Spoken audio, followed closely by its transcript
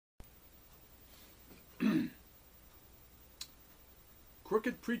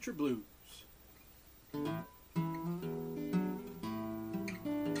Crooked Preacher Blues.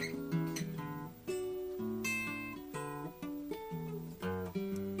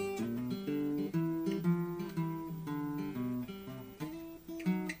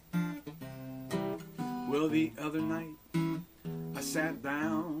 Well, the other night I sat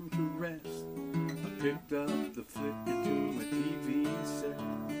down to rest. I picked up the flicker to my TV set.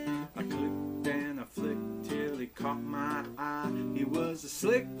 I clicked and I flicked till he caught my eye. He was a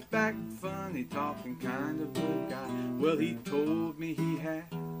slick back, funny talking kind of good guy. Well, he told me he had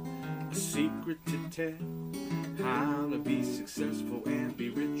a secret to tell, how to be successful and be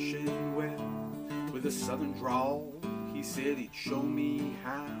rich and well. With a southern drawl, he said he'd show me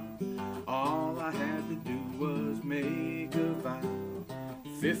how. All I had to do was make a vow.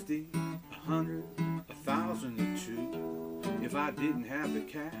 50, 100, 1,000 or two. If I didn't have the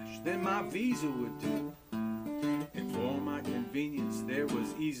cash, then my Visa would do. And for my convenience, there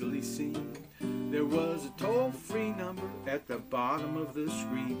was easily seen, there was a toll-free number at the bottom of the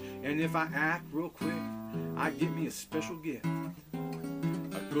screen. And if I act real quick, I'd get me a special gift,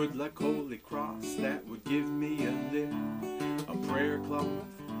 a good luck holy cross that would give me a lift, a prayer cloth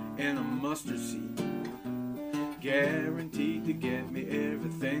and a mustard seed, guaranteed to get me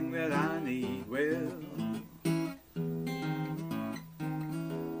everything that I need.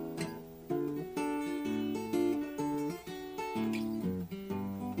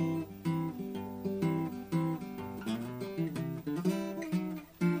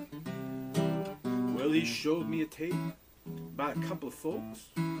 Well, he showed me a tape by a couple of folks.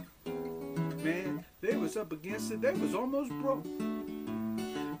 Man, they was up against it, they was almost broke.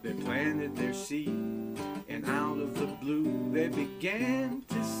 They planted their seed, and out of the blue they began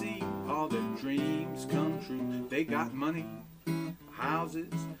to see all their dreams come true. They got money,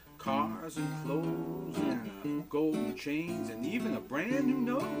 houses, cars and clothes, and golden chains, and even a brand new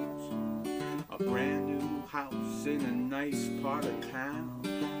nose. A brand new house in a nice part of town,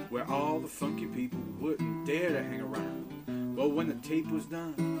 where all the funky people wouldn't dare to hang around. Well, when the tape was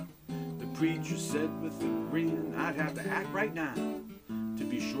done, the preacher said with a grin, I'd have to act right now to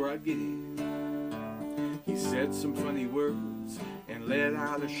be sure I'd get in. He said some funny words and let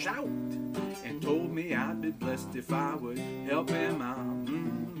out a shout, and told me I'd be blessed if I would help him out.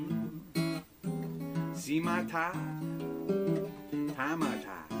 See my tie my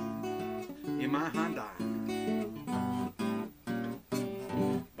tie in my Hyundai,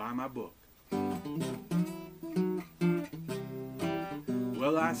 buy my book.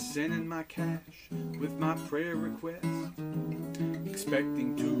 Well, I sent in my cash with my prayer request,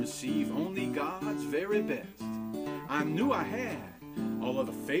 expecting to receive only God's very best. I knew I had all of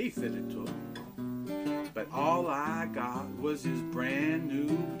the faith that it took, but all I got was his brand new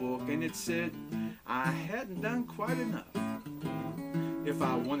book, and it said I hadn't done quite enough. If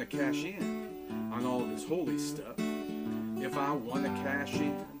I want to cash in on all this holy stuff, if I want to cash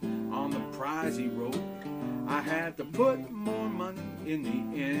in on the prize he wrote, I had to put more money in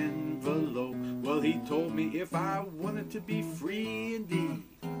the envelope. Well, he told me if I wanted to be free indeed,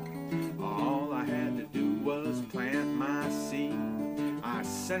 all I had to do was plant my seed. I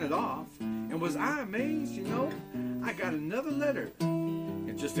sent it off, and was I amazed, you know, I got another letter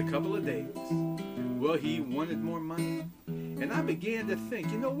in just a couple of days. Well, he wanted more money, and I began to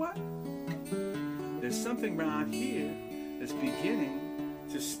think, you know what? There's something around here that's beginning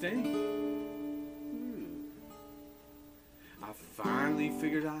to sting. I finally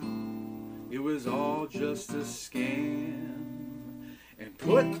figured out it was all just a scam, and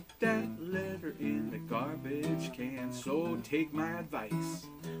put that letter in the garbage can. So take my advice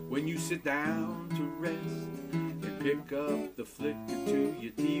when you sit down to rest and pick up the flicker to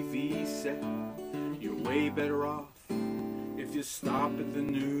your TV set. You're way better off if you stop at the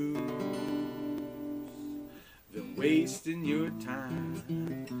news than wasting your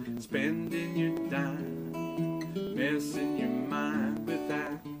time, spending your dime, messing your mind with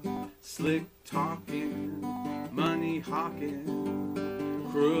that slick talking, money hawking,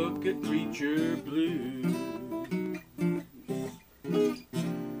 crooked preacher blues.